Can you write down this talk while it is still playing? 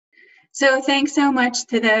So thanks so much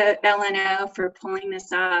to the LNO for pulling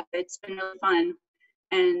this off. It's been really fun,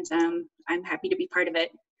 and I'm happy to be part of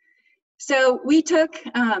it. So we took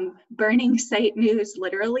burning site news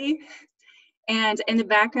literally, and in the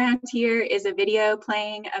background here is a video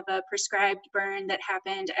playing of a prescribed burn that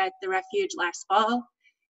happened at the refuge last fall.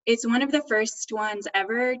 It's one of the first ones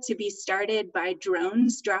ever to be started by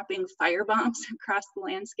drones dropping firebombs across the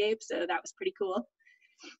landscape, so that was pretty cool.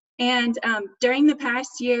 And during the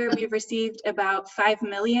past year, we've received about $5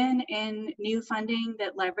 million in new funding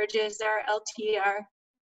that leverages our LTER.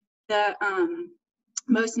 The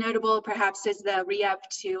most notable, perhaps, is the re-up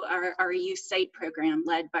to our youth site program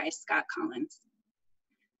led by Scott Collins.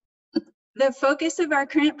 The focus of our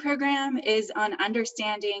current program is on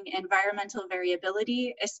understanding environmental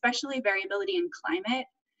variability, especially variability in climate,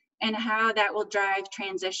 and how that will drive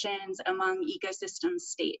transitions among ecosystem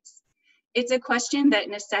states. It's a question that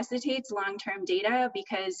necessitates long-term data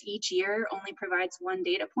because each year only provides one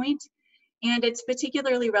data point. And it's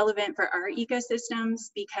particularly relevant for our ecosystems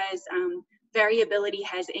because variability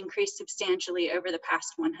has increased substantially over the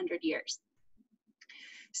past 100 years.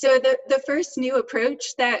 So the first new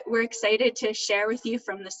approach that we're excited to share with you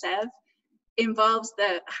from the SEV involves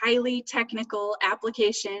the highly technical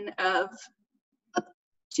application of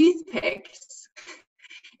toothpicks.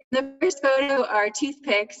 The first photo are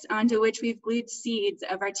toothpicks onto which we've glued seeds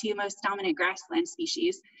of our two most dominant grassland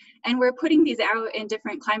species. And we're putting these out in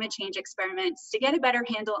different climate change experiments to get a better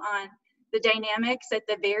handle on the dynamics at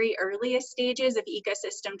the very earliest stages of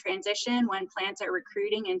ecosystem transition when plants are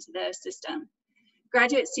recruiting into the system.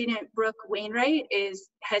 Graduate student Brooke Wainwright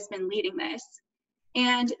has been leading this.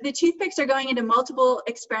 And the toothpicks are going into multiple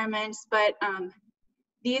experiments, but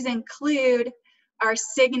these include our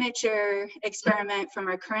signature experiment from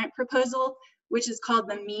our current proposal, which is called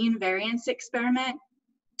the mean variance experiment.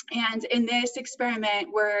 And in this experiment,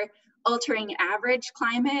 we're altering average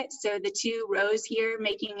climate, so the two rows here,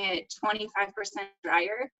 making it 25%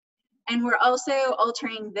 drier. And we're also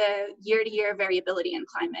altering the year-to-year variability in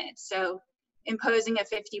climate, so imposing a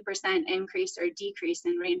 50% increase or decrease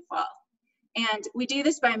in rainfall. And we do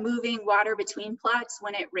this by moving water between plots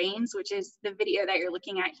when it rains, which is the video that you're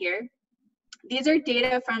looking at here. These are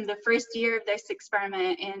data from the first year of this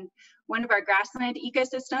experiment in one of our grassland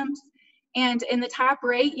ecosystems. And in the top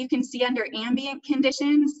right, you can see under ambient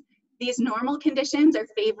conditions, these normal conditions are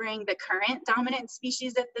favoring the current dominant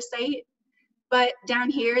species at the site. But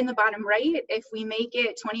down here in the bottom right, if we make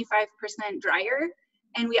it 25% drier,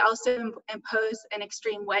 and we also impose an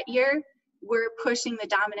extreme wet year, we're pushing the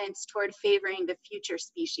dominance toward favoring the future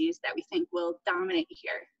species that we think will dominate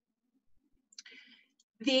here.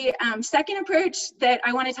 The second approach that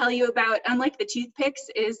I want to tell you about, unlike the toothpicks,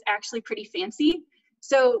 is actually pretty fancy.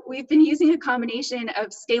 So we've been using a combination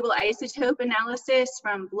of stable isotope analysis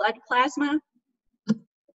from blood plasma,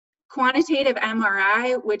 quantitative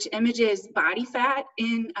MRI, which images body fat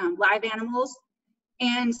in live animals,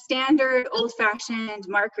 and standard old-fashioned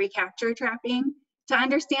mark recapture trapping to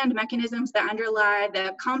understand mechanisms that underlie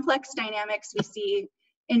the complex dynamics we see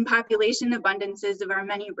in population abundances of our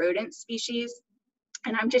many rodent species.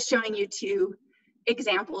 And I'm just showing you two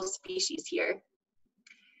example species here.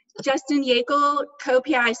 Justin Yackel,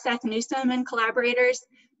 co-PI Seth Newsom, and collaborators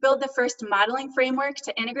built the first modeling framework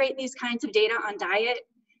to integrate these kinds of data on diet.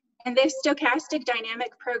 And this stochastic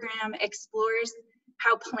dynamic program explores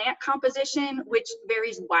how plant composition, which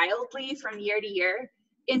varies wildly from year to year,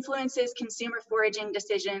 influences consumer foraging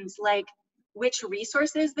decisions like which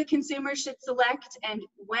resources the consumer should select and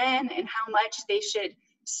when and how much they should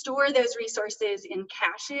store those resources in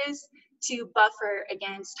caches to buffer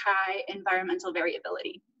against high environmental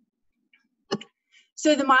variability.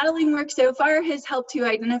 So the modeling work so far has helped to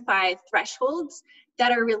identify thresholds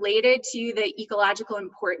that are related to the ecological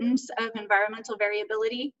importance of environmental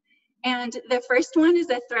variability. And the first one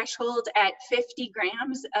is a threshold at 50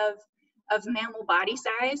 grams of mammal body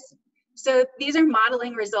size. So these are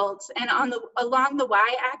modeling results, and along the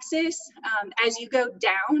y-axis, as you go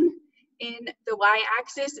down in the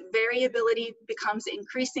y-axis, variability becomes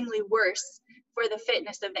increasingly worse for the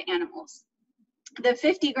fitness of the animals. The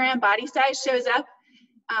 50-gram body size shows up,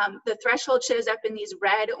 the threshold shows up in these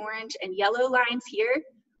red, orange, and yellow lines here,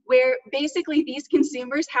 where basically these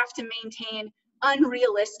consumers have to maintain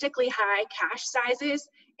unrealistically high cache sizes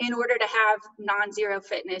in order to have non-zero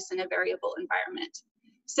fitness in a variable environment.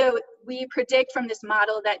 So we predict from this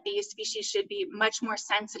model that these species should be much more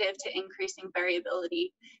sensitive to increasing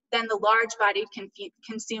variability than the large-bodied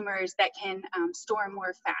consumers that can store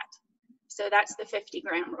more fat. So that's the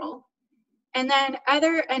 50-gram rule. And then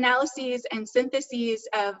other analyses and syntheses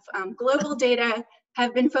of global data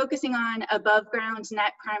have been focusing on above ground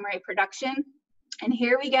net primary production. And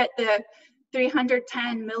here we get the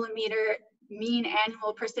 310 millimeter mean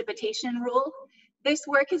annual precipitation rule. This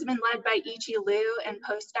work has been led by Ichi Liu and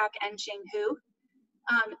postdoc En-Ching Hu.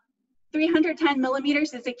 310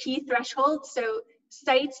 millimeters is a key threshold, so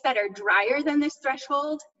sites that are drier than this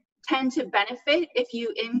threshold tend to benefit if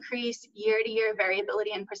you increase year-to-year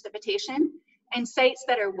variability in precipitation, and sites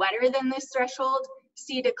that are wetter than this threshold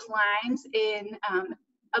see declines in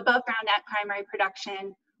above ground net primary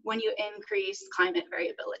production when you increase climate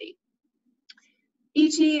variability.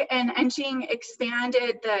 Ichi and En-Ching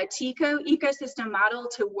expanded the TECO ecosystem model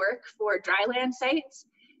to work for dryland sites,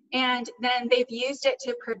 and then they've used it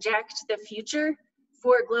to project the future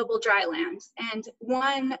for global drylands. And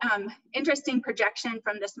one interesting projection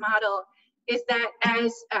from this model is that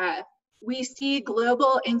as we see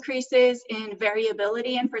global increases in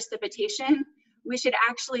variability and precipitation, we should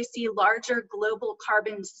actually see larger global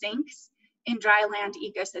carbon sinks in dryland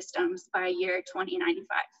ecosystems by year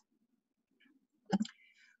 2095.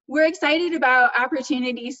 We're excited about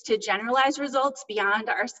opportunities to generalize results beyond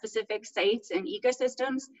our specific sites and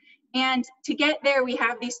ecosystems. And to get there, we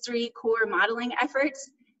have these three core modeling efforts.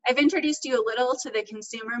 I've introduced you a little to the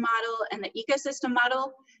consumer model and the ecosystem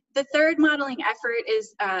model. The third modeling effort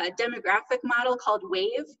is a demographic model called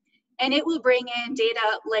WAVE, and it will bring in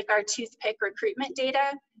data like our toothpick recruitment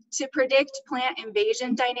data to predict plant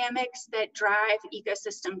invasion dynamics that drive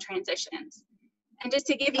ecosystem transitions. And just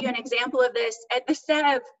to give you an example of this, at the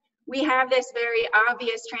SEV, we have this very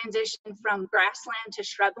obvious transition from grassland to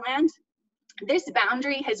shrubland. This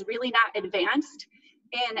boundary has really not advanced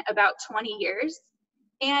in about 20 years,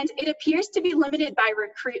 and it appears to be limited by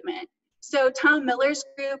recruitment. So Tom Miller's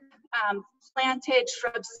group planted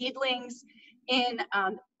shrub seedlings in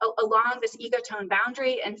along this ecotone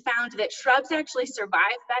boundary and found that shrubs actually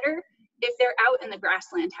survive better if they're out in the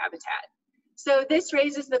grassland habitat. So this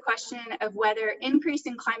raises the question of whether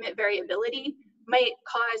increasing climate variability might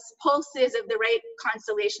cause pulses of the right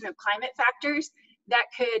constellation of climate factors that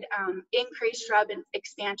could increase shrub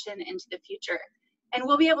expansion into the future. And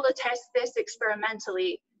we'll be able to test this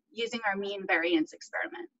experimentally using our mean variance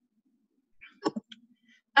experiment.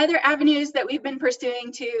 Other avenues that we've been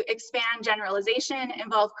pursuing to expand generalization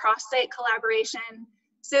involve cross-site collaboration.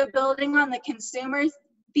 So building on the consumer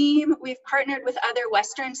theme, we've partnered with other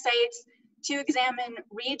Western sites to examine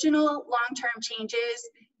regional long-term changes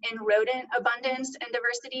in rodent abundance and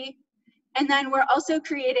diversity. And then we're also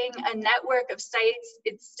creating a network of sites,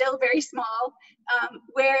 it's still very small,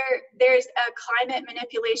 where there's a climate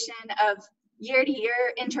manipulation of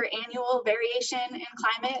year-to-year interannual variation in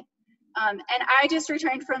climate. And I just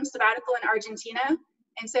returned from sabbatical in Argentina.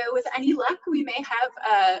 And so with any luck, we may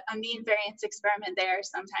have a mean variance experiment there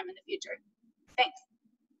sometime in the future. Thanks.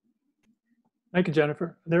 Thank you,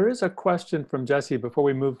 Jennifer. There is a question from Jesse before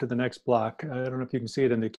we move to the next block. I don't know if you can see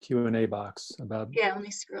it in the Q&A box about. Yeah, let me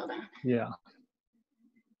scroll down. Yeah.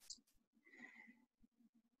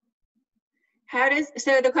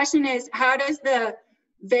 So the question is, how does the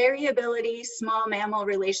variability small mammal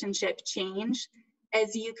relationship change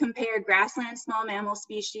as you compare grassland small mammal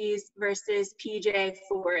species versus PJ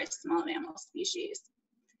forest small mammal species?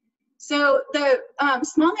 So the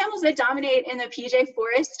small mammals that dominate in the PJ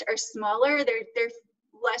forest are smaller. They're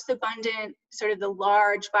less abundant, sort of the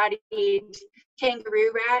large-bodied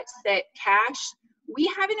kangaroo rats that cache.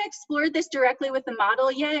 We haven't explored this directly with the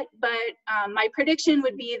model yet, but my prediction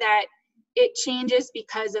would be that it changes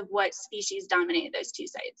because of what species dominate those two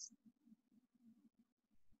sites.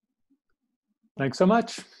 Thanks so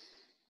much.